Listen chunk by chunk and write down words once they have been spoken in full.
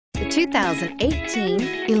2018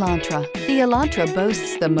 Elantra. The Elantra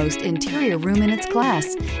boasts the most interior room in its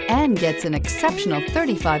class and gets an exceptional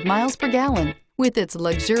 35 miles per gallon. With its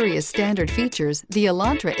luxurious standard features, the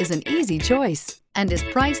Elantra is an easy choice and is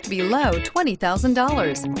priced below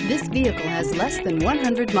 $20,000. This vehicle has less than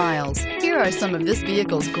 100 miles. Here are some of this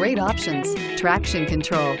vehicle's great options: traction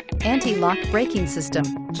control, anti-lock braking system,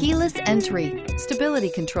 keyless entry, stability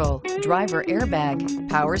control, driver airbag,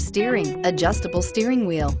 power steering, adjustable steering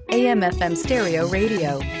wheel, AM/FM stereo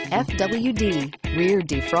radio, FWD, rear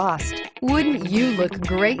defrost. Wouldn't you look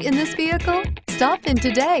great in this vehicle? Stop in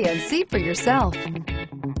today and see for yourself.